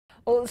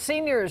Well,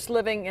 seniors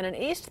living in an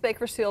East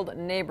Bakersfield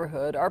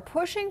neighborhood are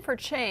pushing for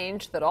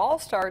change that all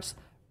starts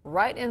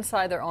right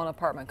inside their own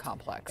apartment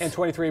complex. And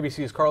 23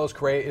 ABC's Carlos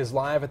Correa is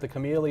live at the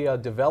Camellia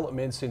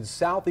Developments in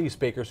Southeast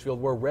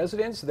Bakersfield, where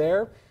residents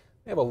there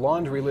have a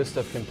laundry list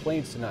of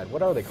complaints tonight.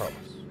 What are they, Carlos?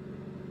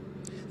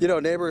 You know,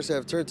 neighbors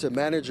have turned to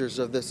managers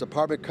of this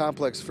apartment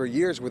complex for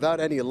years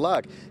without any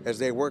luck as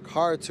they work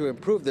hard to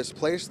improve this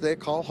place they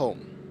call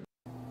home.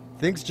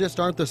 Things just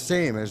aren't the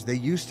same as they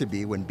used to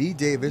be when Bea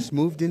Davis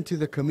moved into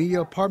the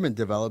Camellia Apartment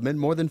Development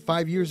more than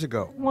 5 years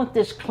ago. I want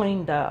this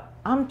cleaned up.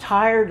 I'm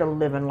tired of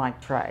living like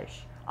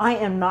trash. I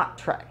am not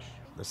trash.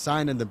 The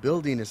sign in the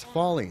building is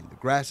falling, the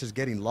grass is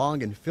getting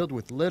long and filled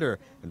with litter,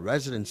 and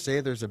residents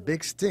say there's a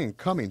big stink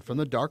coming from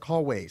the dark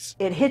hallways.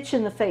 It hits you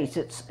in the face.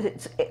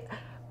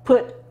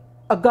 Put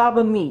a gob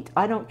of meat,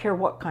 I don't care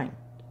what kind.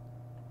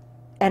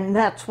 And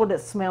that's what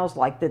it smells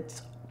like.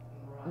 That's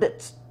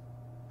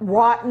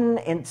rotten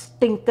and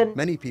stinking.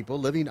 Many people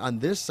living on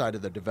this side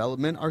of the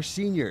development are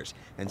seniors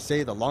and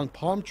say the long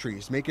palm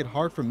trees make it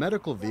hard for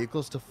medical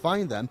vehicles to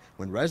find them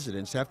when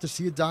residents have to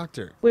see a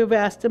doctor. We've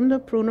asked them to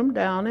prune them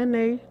down, and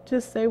they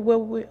just say,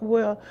 well,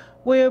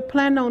 we're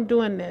planning on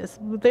doing this.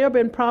 They've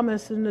been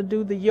promising to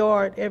do the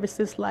yard ever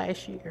since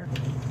last year.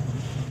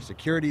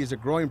 Security is a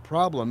growing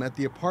problem at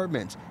the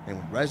apartments, and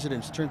when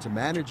residents turn to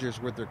managers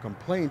with their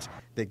complaints,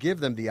 they give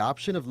them the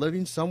option of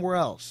living somewhere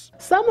else.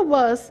 Some of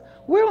us,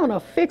 we're on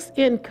a fixed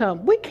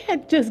income. We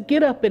can't just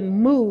get up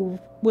and move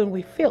when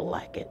we feel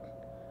like it.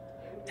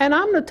 And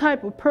I'm the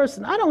type of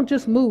person, I don't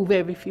just move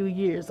every few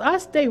years. I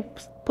stay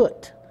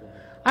put.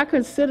 I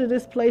consider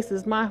this place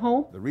as my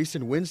home. The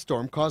recent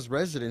windstorm caused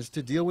residents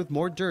to deal with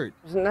more dirt.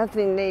 There's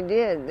nothing they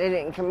did. They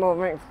didn't come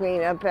over and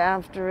clean up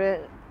after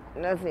it.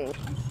 Nothing.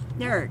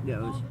 There it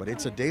goes. But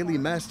it's a daily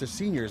mess the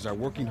seniors are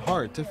working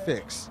hard to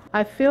fix.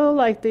 I feel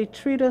like they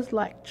treat us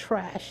like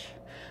trash.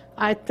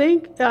 I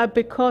think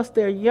because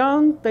they're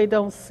young, they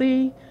don't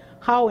see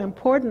how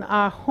important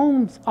our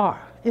homes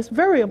are. It's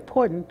very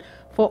important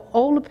for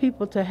older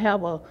people to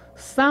have a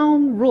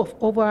sound roof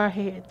over our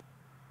heads.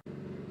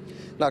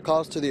 Now,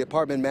 calls to the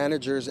apartment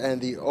managers and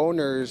the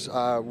owners,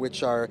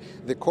 which are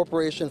the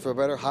Corporation for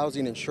Better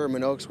Housing in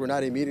Sherman Oaks, were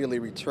not immediately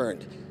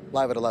returned.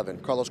 Live at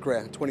 11, Carlos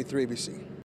Correa, 23 ABC.